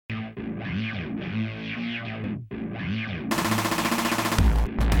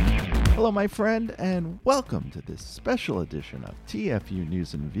Hello, my friend, and welcome to this special edition of TFU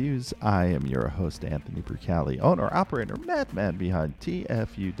News and Views. I am your host, Anthony Brucali, owner, operator, madman behind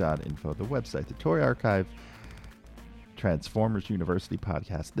TFU.info, the website, the Toy Archive, Transformers University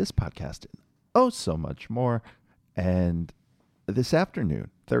podcast, this podcast, and oh so much more. And this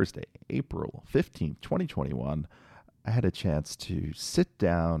afternoon, Thursday, April 15th, 2021, I had a chance to sit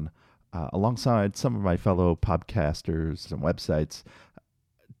down alongside some of my fellow podcasters and websites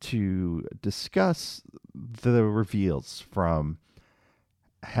to discuss the reveals from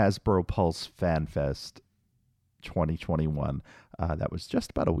Hasbro Pulse FanFest 2021. That was just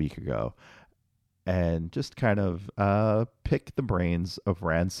about a week ago. And just kind of pick the brains of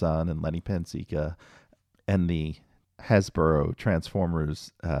Ran Sun and Lenny Panzica and the Hasbro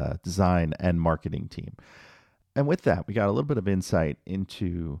Transformers design and marketing team. And with that, we got a little bit of insight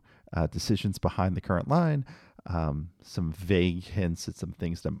into decisions behind the current line, some vague hints at some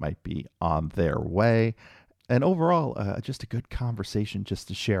things that might be on their way, and overall, just a good conversation just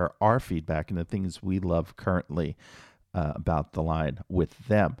to share our feedback and the things we love currently about the line with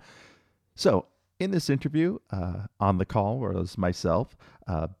them. So in this interview, on the call was myself,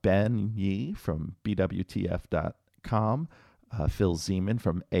 Ben Yee from BWTF.com, Phil Zeman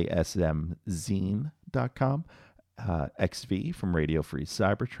from ASMZine.com, XV from Radio Free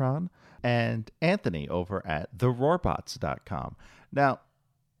Cybertron, and Anthony over at TheRoarbots.com. Now,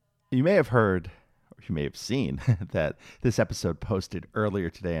 you may have heard, or you may have seen, that this episode posted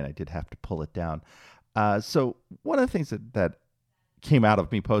earlier today, and I did have to pull it down. So one of the things that came out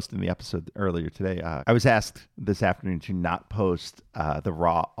of me posting the episode earlier today, I was asked this afternoon to not post the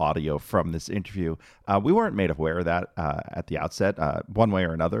raw audio from this interview. We weren't made aware of that at the outset, one way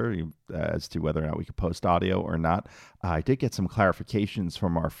or another, as to whether or not we could post audio or not. I did get some clarifications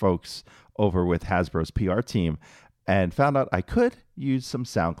from our folks over with Hasbro's PR team and found out I could use some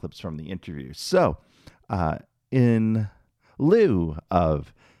sound clips from the interview. So in lieu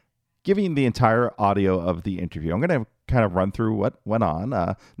of giving the entire audio of the interview, I'm going to kind of run through what went on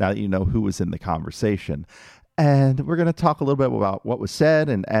now that you know who was in the conversation. And we're going to talk a little bit about what was said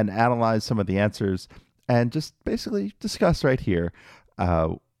and analyze some of the answers and just basically discuss right here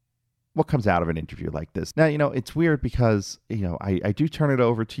what comes out of an interview like this. Now, it's weird because, I do turn it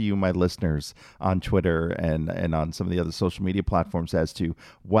over to you, my listeners, on Twitter and on some of the other social media platforms as to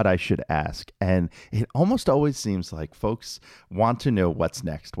what I should ask. And it almost always seems like folks want to know what's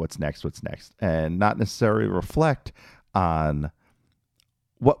next, and not necessarily reflect on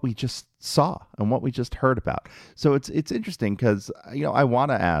what we just saw and what we just heard about. So it's interesting because, I want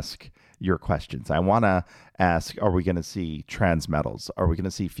to ask your questions. I want to ask, are we going to see Transmetals? Are we going to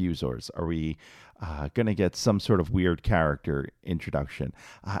see Fusors? Are we going to get some sort of weird character introduction?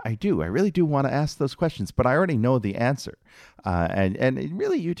 I really do want to ask those questions, but I already know the answer. And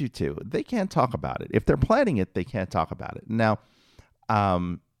really you do too. They can't talk about it. If they're planning it, they can't talk about it. Now,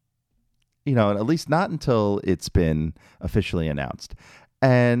 at least not until it's been officially announced.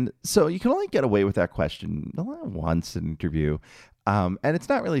 And so you can only get away with that question once in an interview. And it's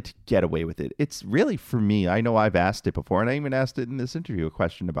not really to get away with it. It's really, for me, I know I've asked it before, and I even asked it in this interview, a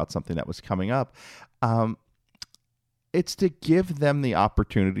question about something that was coming up. It's to give them the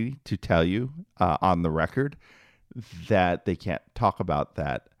opportunity to tell you on the record that they can't talk about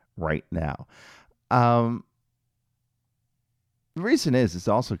that right now. The reason is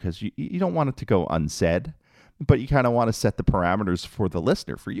also because you don't want it to go unsaid, but you kind of want to set the parameters for the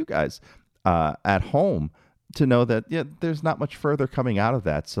listener, for you guys at home, to know that there's not much further coming out of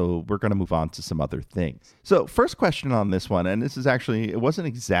that, so we're going to move on to some other things. So first question on this one, and this is actually, it wasn't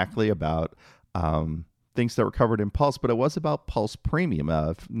exactly about things that were covered in Pulse, but it was about Pulse Premium.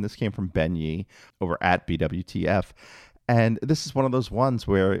 And this came from Ben Yee over at BWTF. And this is one of those ones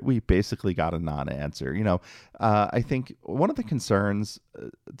where we basically got a non-answer. I think one of the concerns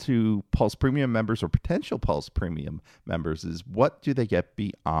to Pulse Premium members or potential Pulse Premium members is, what do they get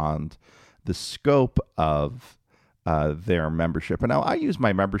beyond the scope of their membership? And now I use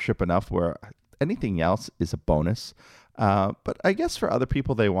my membership enough where anything else is a bonus. But I guess for other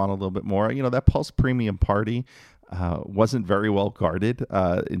people, they want a little bit more. That Pulse Premium party wasn't very well guarded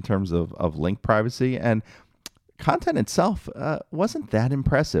in terms of link privacy. And content itself wasn't that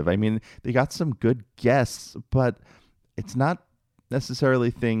impressive. I mean, they got some good guests, but it's not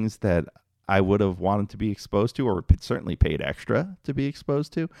necessarily things that I would have wanted to be exposed to, or certainly paid extra to be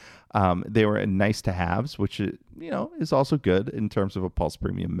exposed to. They were nice to haves, which is also good in terms of a Pulse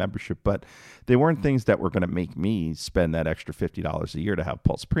Premium membership, but they weren't things that were going to make me spend that extra $50 a year to have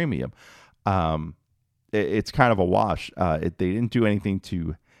Pulse Premium. It's kind of a wash. They didn't do anything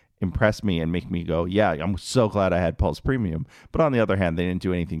to impress me and make me go, yeah, I'm so glad I had Pulse Premium. But on the other hand, they didn't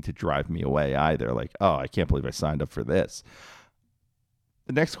do anything to drive me away either. Like, oh, I can't believe I signed up for this.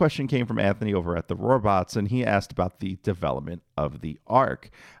 The next question came from Anthony over at the Roarbots, and he asked about the development of the Ark.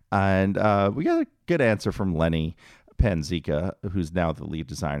 And we got a good answer from Lenny Panzica, who's now the lead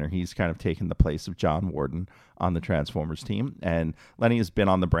designer. He's kind of taken the place of John Warden on the Transformers team. And Lenny has been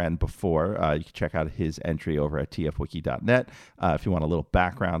on the brand before. You can check out his entry over at tfwiki.net if you want a little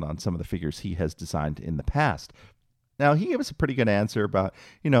background on some of the figures he has designed in the past. Now, he gave us a pretty good answer about,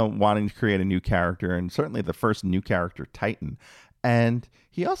 wanting to create a new character, and certainly the first new character, Titan. And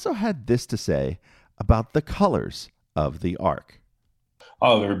he also had this to say about the colors of the Ark.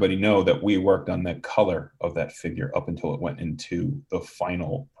 I'll let everybody know that we worked on the color of that figure up until it went into the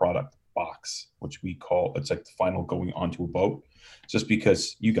final product box, which we call, it's like the final going onto a boat. Just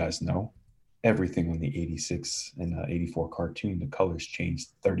because you guys know, everything on the 86 and 84 cartoon, the colors changed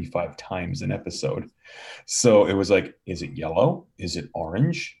 35 times an episode. So it was like, is it yellow? Is it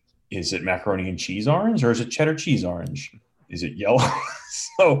orange? Is it macaroni and cheese orange? Or is it cheddar cheese orange? Is it yellow?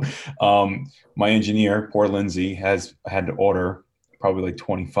 So my engineer, poor Lindsay, has had to order probably like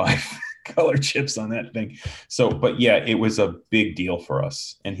 25 color chips on that thing. So, but yeah, it was a big deal for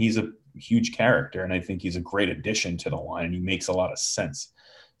us. And he's a huge character. And I think he's a great addition to the line. And he makes a lot of sense.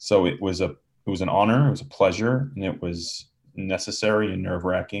 So it was an honor. It was a pleasure. And it was necessary and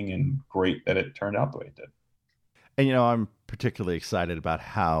nerve-wracking and great that it turned out the way it did. And, I'm particularly excited about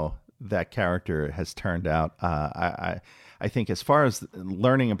how that character has turned out. I think as far as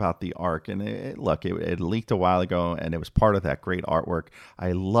learning about the Ark, and it leaked a while ago, and it was part of that great artwork.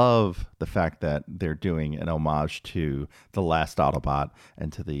 I love the fact that they're doing an homage to The Last Autobot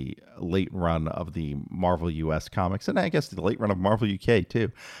and to the late run of the Marvel US comics, and I guess the late run of Marvel UK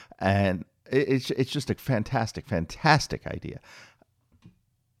too. And it's just a fantastic, fantastic idea.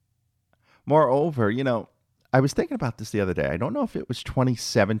 Moreover, I was thinking about this the other day. I don't know if it was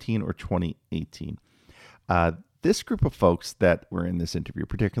 2017 or 2018. This group of folks that were in this interview,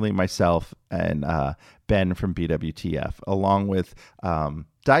 particularly myself and Ben from BWTF, along with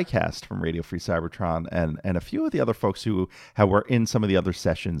Diecast from Radio Free Cybertron, and a few of the other folks who were in some of the other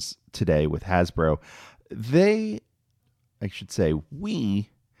sessions today with Hasbro, we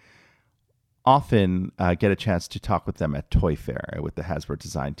often get a chance to talk with them at Toy Fair, with the Hasbro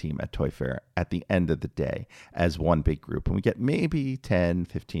design team at Toy Fair at the end of the day as one big group. And we get maybe 10,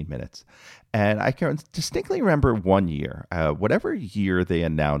 15 minutes. And I can distinctly remember one year, whatever year they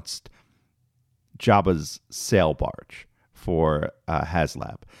announced Jabba's sail barge for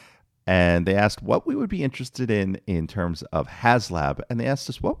HasLab. And they asked what we would be interested in terms of HasLab. And they asked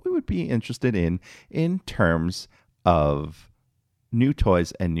us what we would be interested in terms of new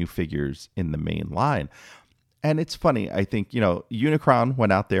toys and new figures in the main line. And it's funny, I think, Unicron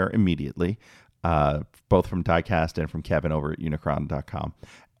went out there immediately, both from Diecast and from Kevin over at unicron.com.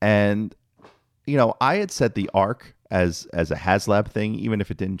 And, I had said the Ark as a HasLab thing, even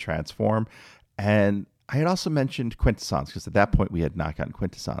if it didn't transform. And I had also mentioned Quintessons, because at that point we had not gotten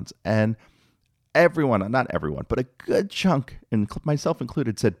Quintessons. And everyone, not everyone, but a good chunk, and myself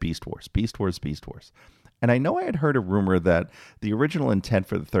included, said Beast Wars, Beast Wars, Beast Wars. And I know I had heard a rumor that the original intent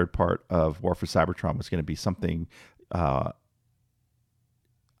for the third part of War for Cybertron was going to be something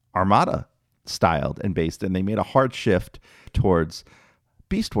Armada styled and based, and they made a hard shift towards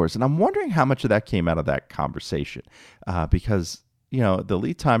Beast Wars. And I'm wondering how much of that came out of that conversation, because the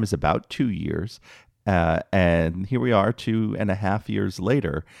lead time is about 2 years. And here we are 2.5 years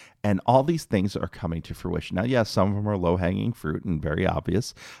later, and all these things are coming to fruition. Now, yes, some of them are low-hanging fruit and very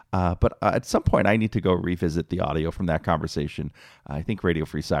obvious, but at some point I need to go revisit the audio from that conversation. I think Radio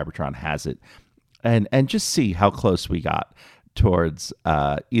Free Cybertron has it, and just see how close we got towards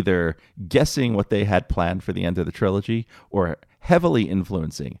either guessing what they had planned for the end of the trilogy or heavily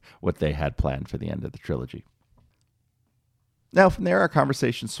influencing what they had planned for the end of the trilogy. Now, from there, our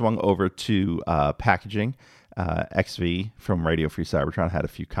conversation swung over to packaging. XV from Radio Free Cybertron had a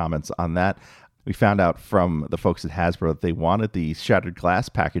few comments on that. We found out from the folks at Hasbro that they wanted the shattered glass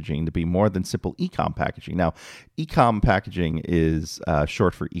packaging to be more than simple e-com packaging. Now, e-com packaging is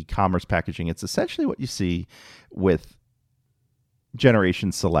short for e-commerce packaging. It's essentially what you see with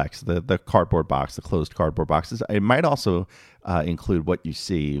Generation Selects, the cardboard box, the closed cardboard boxes. It might also include what you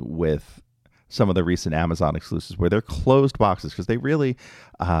see with some of the recent Amazon exclusives, where they're closed boxes, because they really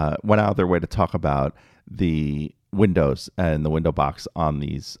went out of their way to talk about the windows and the window box on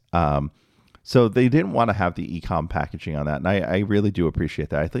these. So they didn't want to have the e-com packaging on that, and I really do appreciate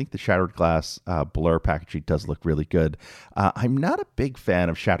that. I think the shattered glass blur packaging does look really good. I'm not a big fan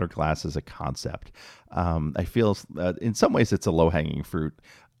of shattered glass as a concept. I feel in some ways it's a low-hanging fruit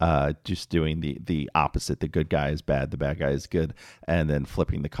just doing the opposite. The good guy is bad, the bad guy is good, and then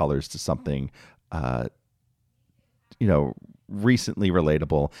flipping the colors to something, recently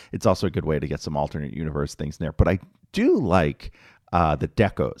relatable. It's also a good way to get some alternate universe things in there. But I do like the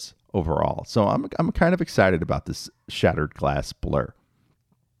decos overall. So I'm kind of excited about this Shattered Glass Blur.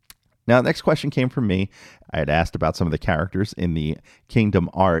 Now, the next question came from me. I had asked about some of the characters in the Kingdom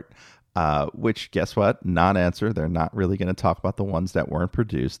art, which, guess what? Non-answer. They're not really going to talk about the ones that weren't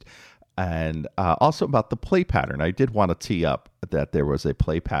produced. And also about the play pattern. I did want to tee up that there was a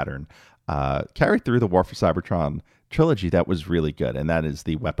play pattern carried through the War for Cybertron trilogy that was really good. And that is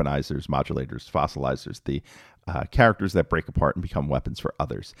the weaponizers, modulators, fossilizers, the characters that break apart and become weapons for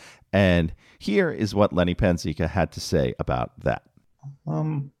others. And here is what Lenny Panzica had to say about that.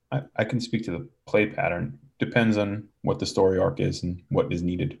 I can speak to the play pattern. Depends on what the story arc is and what is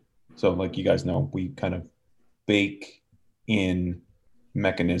needed. So like you guys know, we kind of bake in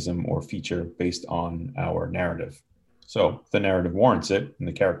mechanism or feature based on our narrative. So if the narrative warrants it and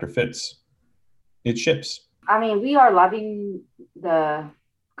the character fits, it ships. I mean, we are loving the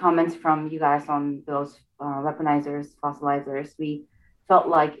comments from you guys on those weaponizers, fossilizers. We felt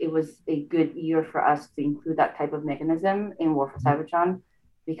like it was a good year for us to include that type of mechanism in War for Cybertron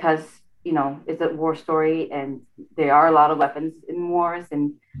because, it's a war story and there are a lot of weapons in wars,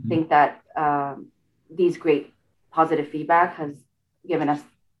 and I think that these great positive feedback has given us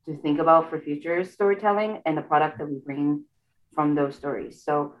to think about for future storytelling and the product that we bring from those stories.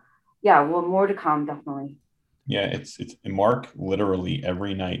 So yeah, well, more to come, definitely. Yeah, it's Mark literally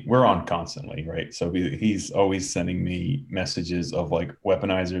every night. We're on constantly, right? So he's always sending me messages of like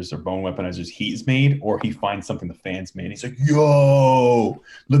weaponizers or bone weaponizers he's made, or he finds something the fans made. He's like, "Yo,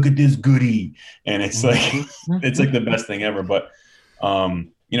 look at this goodie," and it's like it's like the best thing ever. But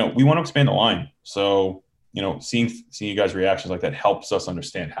we want to expand the line, so seeing you guys' reactions like that helps us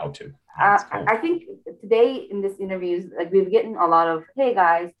understand how to. Cool. I think today in this interviews, like we've gotten a lot of, "Hey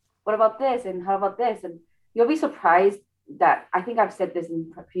guys, what about this? And how about this?" And you'll be surprised that I think I've said this in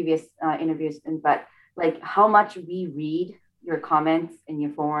previous interviews, but like how much we read your comments in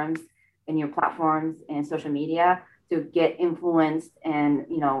your forums and your platforms and social media to get influenced and,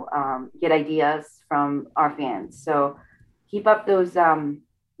 get ideas from our fans. So keep up those,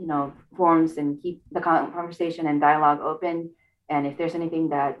 forums and keep the conversation and dialogue open. And if there's anything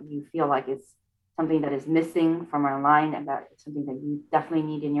that you feel like is something that is missing from our line and that it's something that you definitely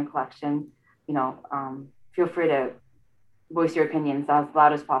need in your collection, feel free to voice your opinions as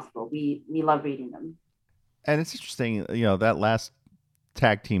loud as possible. We love reading them. And it's interesting, that last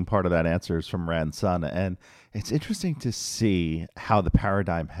tag team part of that answer is from Ran Sun. And it's interesting to see how the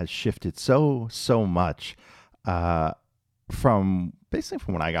paradigm has shifted so much from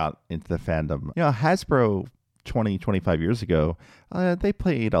when I got into the fandom. Hasbro 25 years ago, they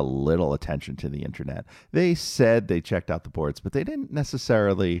paid a little attention to the internet. They said they checked out the boards, but they didn't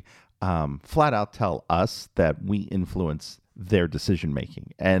necessarily flat out tell us that we influence their decision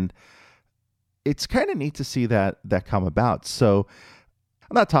making. And it's kind of neat to see that come about. So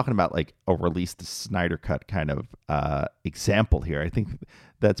I'm not talking about like a release the Snyder Cut kind of example here. I think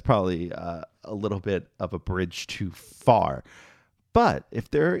that's probably a little bit of a bridge too far. But if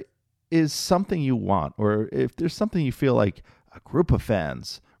there is something you want, or if there's something you feel like a group of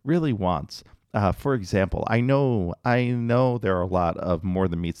fans really wants, for example, I know there are a lot of More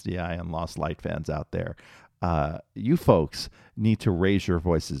Than Meets the Eye and Lost Light fans out there. You folks need to raise your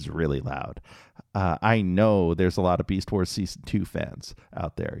voices really loud. I know there's a lot of Beast Wars Season 2 fans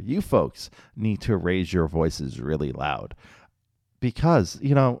out there. You folks need to raise your voices really loud. Because,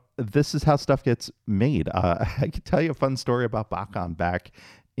 this is how stuff gets made. I could tell you a fun story about Bakan back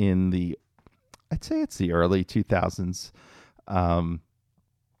in I'd say it's the early 2000s.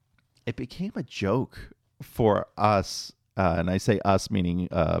 It became a joke for us, and I say us meaning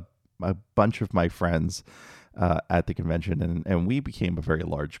a bunch of my friends at the convention, and we became a very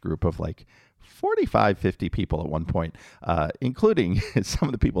large group of like 45, 50 people at one point, including some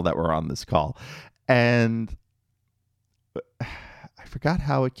of the people that were on this call. And I forgot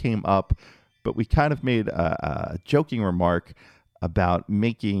how it came up, but we kind of made a joking remark about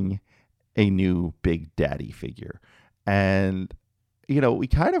making a new Big Daddy figure. And we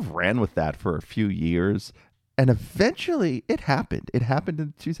kind of ran with that for a few years, and eventually it happened. It happened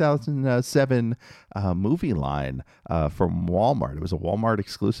in the 2007 movie line from Walmart. It was a Walmart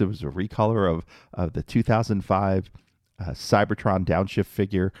exclusive. It was a recolor of the 2005 Cybertron Downshift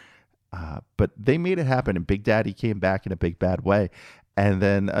figure. But they made it happen, and Big Daddy came back in a big bad way. And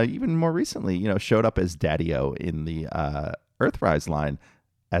then even more recently, showed up as Daddy-O in the Earthrise line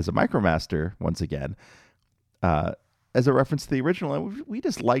as a Micromaster once again. as a reference to the original. And we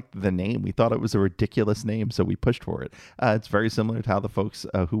just liked the name. We thought it was a ridiculous name, so we pushed for it. It's very similar to how the folks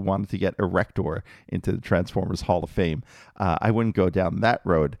who wanted to get Erector into the Transformers Hall of Fame. I wouldn't go down that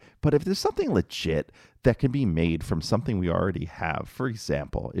road. But if there's something legit that can be made from something we already have, for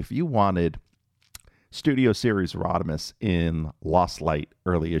example, if you wanted Studio Series Rodimus in Lost Light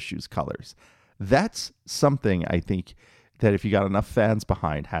early issues colors, that's something I think that if you got enough fans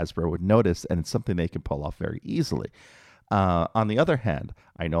behind, Hasbro would notice, and it's something they can pull off very easily. On the other hand,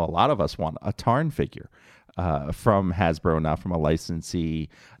 I know a lot of us want a Tarn figure from Hasbro, not from a licensee,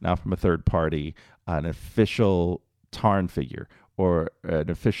 not from a third party, an official Tarn figure or an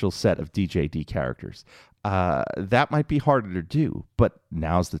official set of DJD characters. That might be harder to do, but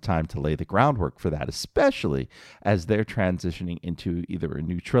now's the time to lay the groundwork for that, especially as they're transitioning into either a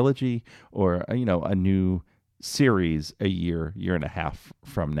new trilogy or a new series a year and a half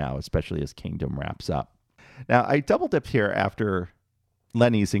from now, especially as Kingdom wraps up. Now, I double dipped here after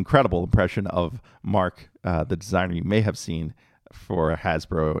Lenny's incredible impression of Mark, the designer you may have seen for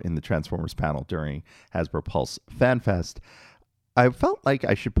Hasbro in the Transformers panel during Hasbro Pulse Fan Fest. I felt like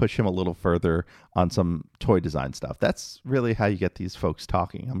I should push him a little further on some toy design stuff. That's really how you get these folks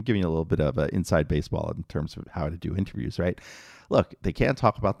talking. I'm giving you a little bit of inside baseball in terms of how to do interviews, right? Look, they can't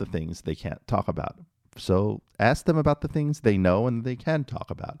talk about the things they can't talk about. So ask them about the things they know and they can talk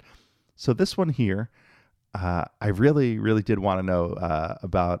about. So this one here, I really, really did want to know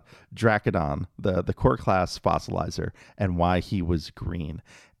about Dracodon, the core class fossilizer, and why he was green.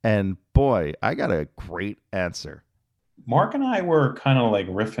 And boy, I got a great answer. Mark and I were kind of like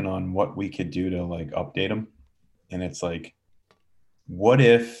riffing on what we could do to like update him. And it's like, what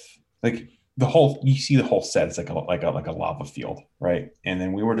if like you see the whole set, it's like a lava field, right? And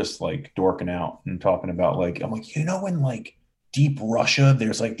then we were just like dorking out and talking about like, I'm like, in like deep Russia,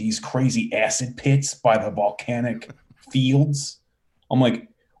 there's like these crazy acid pits by the volcanic fields. I'm like,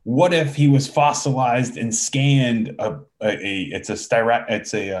 what if he was fossilized and scanned it's a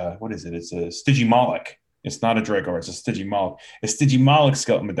Stygimoloch. It's not a Draco, it's a Stygimoloch. A Stygimoloch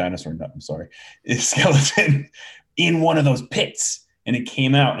skeleton, a dinosaur, no, I'm sorry. A skeleton in one of those pits. And it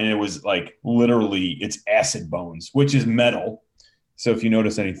came out and it was like literally it's acid bones, which is metal. So if you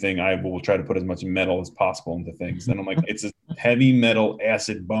notice anything, I will try to put as much metal as possible into things. And I'm like, it's a heavy metal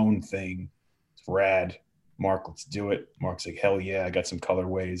acid bone thing. It's rad. Mark, let's do it. Mark's like, hell yeah, I got some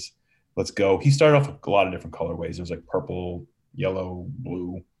colorways. Let's go. He started off with a lot of different colorways. There was like purple, yellow,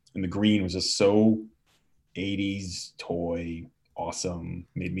 blue, and the green was just so 80s toy, awesome.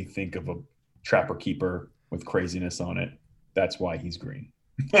 Made me think of a Trapper Keeper with craziness on it. That's why he's green.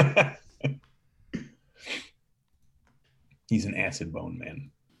 He's an acid bone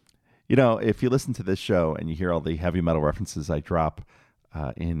man. If you listen to this show and you hear all the heavy metal references I drop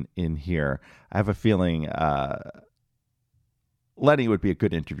in here, I have a feeling Lenny would be a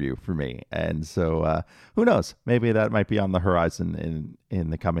good interview for me. And so who knows? Maybe that might be on the horizon in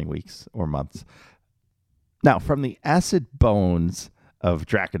the coming weeks or months. Now, from the acid bones of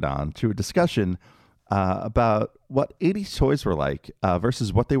Dracodon to a discussion about what 80s toys were like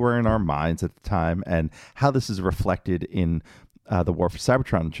versus what they were in our minds at the time and how this is reflected in the War for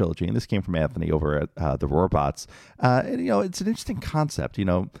Cybertron trilogy. And this came from Anthony over at the Roarbots. It's an interesting concept.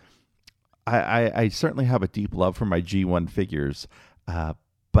 I certainly have a deep love for my G1 figures,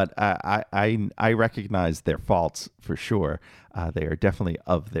 but I recognize their faults for sure. They are definitely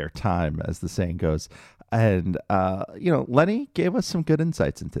of their time, as the saying goes. And, Lenny gave us some good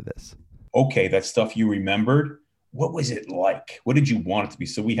insights into this. Okay, that stuff you remembered, what was it like? What did you want it to be?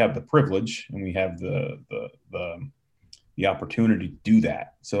 So we have the privilege and we have the opportunity to do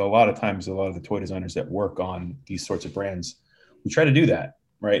that. So a lot of times, a lot of the toy designers that work on these sorts of brands, we try to do that,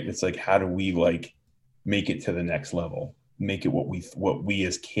 right? It's like, how do we like make it to the next level? Make it what we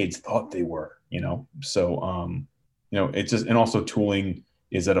as kids thought they were, So, it's just, and also tooling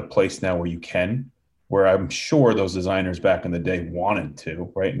is at a place now where I'm sure those designers back in the day wanted to,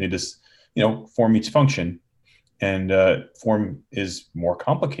 right? And they just, form each function, and form is more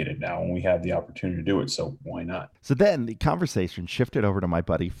complicated now when we have the opportunity to do it. So why not? So then the conversation shifted over to my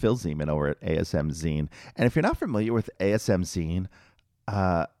buddy Phil Zeman over at ASM Zine. And if you're not familiar with ASM Zine,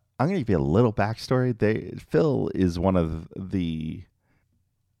 I'm going to give you a little backstory. Phil is one of the,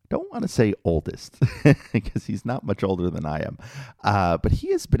 don't want to say oldest, because he's not much older than I am, but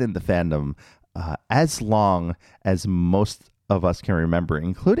he has been in the fandom as long as most of us can remember,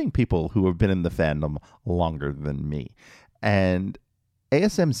 including people who have been in the fandom longer than me. And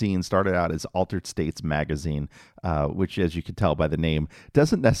ASM Zine started out as Altered States magazine, which, as you can tell by the name,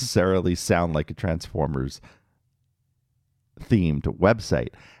 doesn't necessarily sound like a Transformers themed website.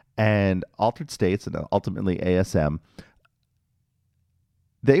 And Altered States and ultimately ASM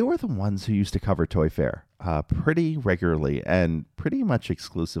They were the ones who used to cover Toy Fair pretty regularly and pretty much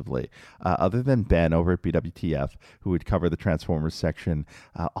exclusively. Other than Ben over at BWTF, who would cover the Transformers section,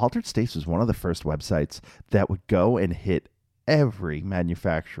 Altered States was one of the first websites that would go and hit every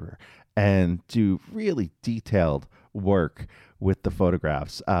manufacturer and do really detailed work with the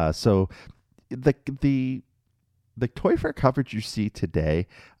photographs. So the Toy Fair coverage you see today,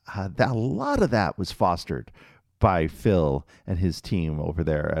 a lot of that was fostered by Phil and his team over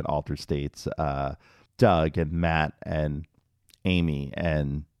there at Altered States, Doug and Matt and Amy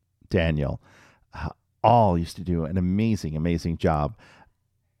and Daniel, all used to do an amazing, amazing job.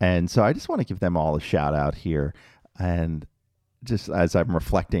 And so I just want to give them all a shout out here. And just as I'm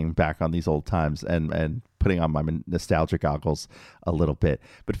reflecting back on these old times and putting on my nostalgia goggles a little bit.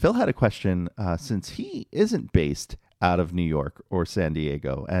 But Phil had a question, since he isn't based out of New York or San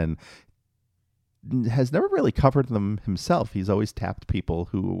Diego and has never really covered them himself. He's always tapped people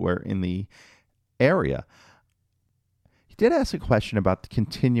who were in the area. He did ask a question about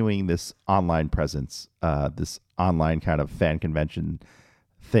continuing this online presence, this online kind of fan convention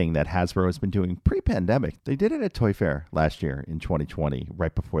thing that Hasbro has been doing pre-pandemic. They did it at Toy Fair last year in 2020,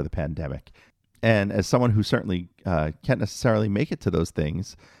 right before the pandemic. And as someone who certainly can't necessarily make it to those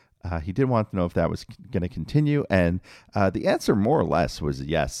things, he did want to know if that was going to continue. And the answer more or less was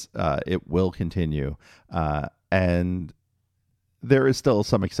yes, it will continue. And there is still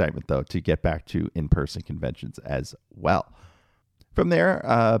some excitement, though, to get back to in-person conventions as well. From there,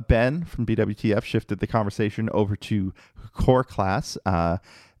 Ben from BWTF shifted the conversation over to Core Class.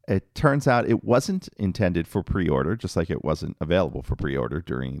 It turns out it wasn't intended for pre-order, just like it wasn't available for pre-order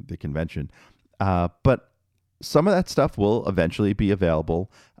during the convention. But some of that stuff will eventually be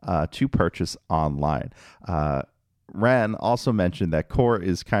available to purchase online. Ran also mentioned that Core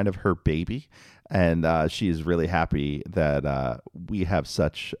is kind of her baby, and she is really happy that we have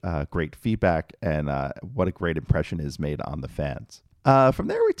such great feedback and what a great impression is made on the fans. From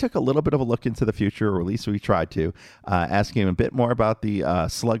there, we took a little bit of a look into the future, or at least we tried to, asking him a bit more about the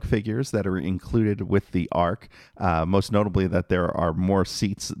slug figures that are included with the ARC, most notably that there are more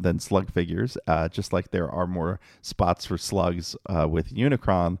seats than slug figures, just like there are more spots for slugs with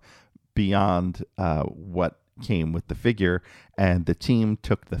Unicron beyond what came with the figure, and the team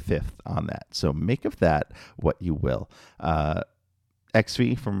took the fifth on that. So make of that what you will.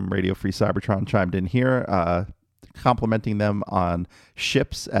 XV from Radio Free Cybertron chimed in here, complimenting them on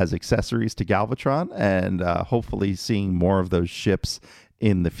ships as accessories to Galvatron, and hopefully seeing more of those ships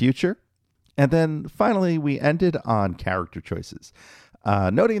in the future. And then finally, we ended on character choices,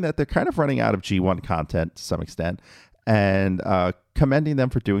 noting that they're kind of running out of G1 content to some extent, and commending them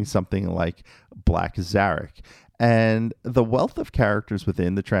for doing something like Black Zarek. And the wealth of characters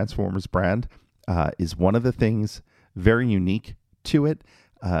within the Transformers brand is one of the things very unique to it,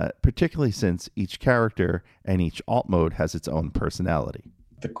 particularly since each character and each alt mode has its own personality.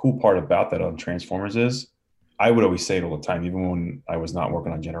 The cool part about that on Transformers is, I would always say it all the time, even when I was not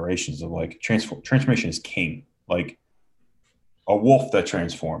working on Generations, of like, transformation is king. Like, a wolf that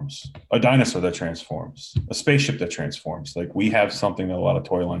transforms, a dinosaur that transforms, a spaceship that transforms. Like, we have something that a lot of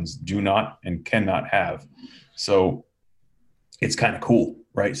toy lines do not and cannot have. So it's kind of cool,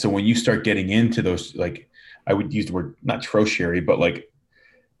 right? So when you start getting into those, like, I would use the word not tertiary, but like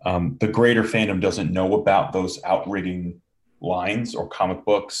the greater fandom doesn't know about those outrigging lines or comic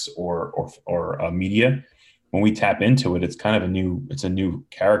books or media. When we tap into it, it's kind of a new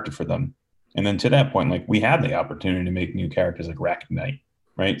character for them. And then to that point, like, we have the opportunity to make new characters like Racket Knight,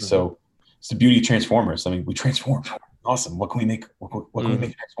 right? Mm-hmm. So it's the beauty of Transformers. I mean, we transform. Awesome. What can we make? What can we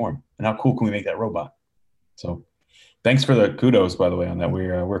make transform? And how cool can we make that robot? So thanks for the kudos, by the way, on that.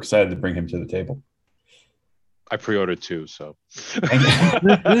 We're excited to bring him to the table. I pre-ordered too, so.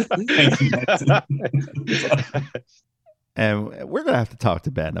 And we're going to have to talk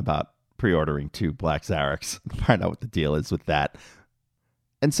to Ben about pre-ordering 2 Black Zareks and find out what the deal is with that.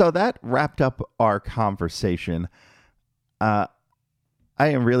 And so that wrapped up our conversation. I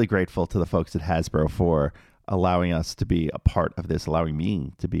am really grateful to the folks at Hasbro for allowing us to be a part of this, allowing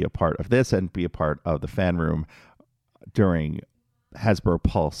me to be a part of this and be a part of the fan room during Hasbro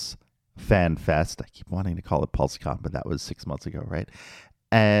Pulse Fan Fest. I keep wanting to call it PulseCon, but that was 6 months ago, right?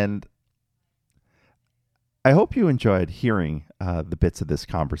 And I hope you enjoyed hearing the bits of this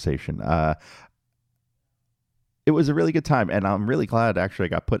conversation. It was a really good time, and I'm really glad actually I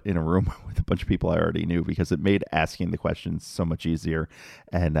got put in a room with a bunch of people I already knew, because it made asking the questions so much easier,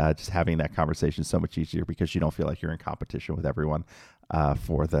 and just having that conversation so much easier, because you don't feel like you're in competition with everyone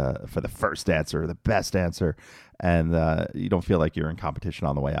for the first answer, the best answer, and you don't feel like you're in competition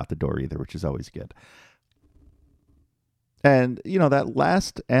on the way out the door either, which is always good. And, that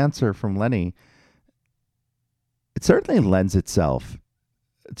last answer from Lenny, it certainly lends itself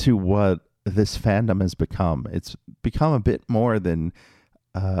to what this fandom has become. It's become a bit more than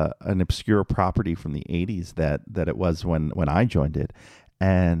an obscure property from the 80s that it was when I joined it.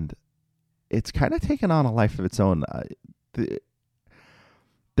 And it's kind of taken on a life of its own.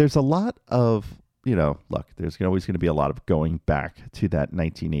 There's a lot of, look, there's always going to be a lot of going back to that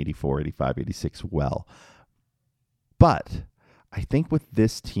 1984, 85, 86 well. But I think with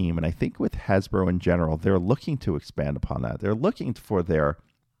this team, and I think with Hasbro in general, they're looking to expand upon that. They're looking for their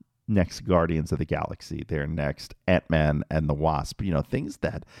next Guardians of the Galaxy, their next Ant-Man and the Wasp, things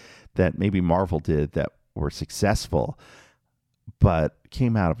that maybe Marvel did that were successful, but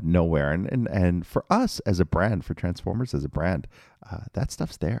came out of nowhere. And for us as a brand, for Transformers as a brand, that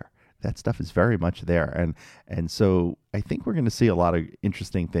stuff's there. That stuff is very much there. And so I think we're going to see a lot of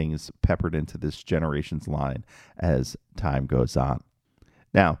interesting things peppered into this generation's line as time goes on.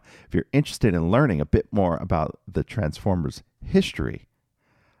 Now, if you're interested in learning a bit more about the Transformers history,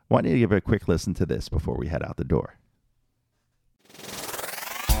 I want you to give a quick listen to this before we head out the door.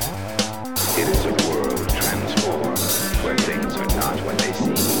 It is a world transformed, where things are not what they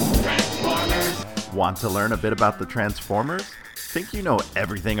seem. Transformers! Want to learn a bit about the Transformers? Think you know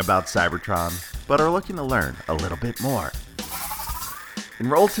everything about Cybertron, but are looking to learn a little bit more?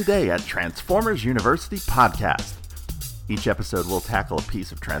 Enroll today at Transformers University Podcast. Each episode will tackle a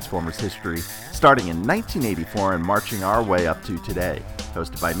piece of Transformers history, starting in 1984 and marching our way up to today.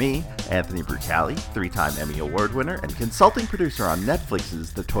 Hosted by me, Anthony Brucali, 3-time Emmy Award winner and consulting producer on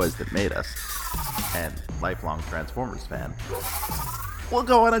Netflix's The Toys That Made Us, and lifelong Transformers fan. We'll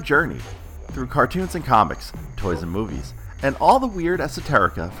go on a journey through cartoons and comics, toys and movies, and all the weird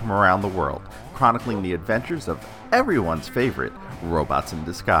esoterica from around the world, chronicling the adventures of everyone's favorite robots in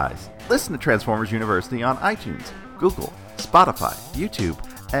disguise. Listen to Transformers University on iTunes, Google, Spotify, YouTube,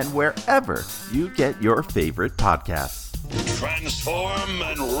 and wherever you get your favorite podcasts. Transform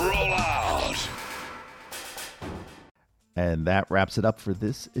and roll out! And that wraps it up for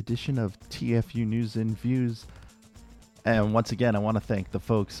this edition of TFU News and Views. And once again, I want to thank the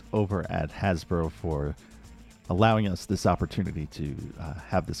folks over at Hasbro for allowing us this opportunity to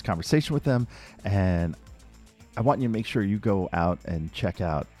have this conversation with them. And I want you to make sure you go out and check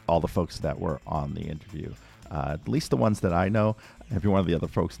out all the folks that were on the interview. At least the ones that I know. Every one of the other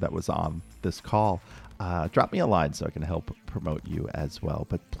folks that was on this call, drop me a line so I can help promote you as well.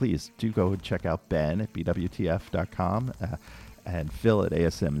 But please do go and check out Ben at bwtf.com and Phil at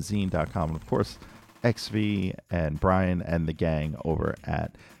asmzine.com. And of course, XV and Brian and the gang over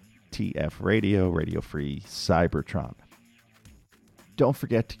at TF Radio, Radio Free Cybertron. Don't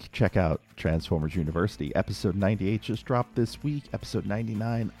forget to check out Transformers University. Episode 98 just dropped this week. Episode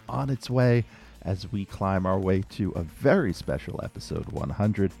 99 on its way as we climb our way to a very special episode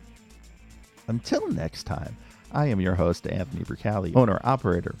 100. Until next time, I am your host, Anthony Brucali,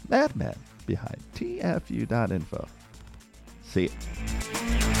 owner-operator, madman behind TFU.info. See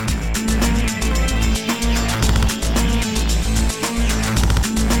ya.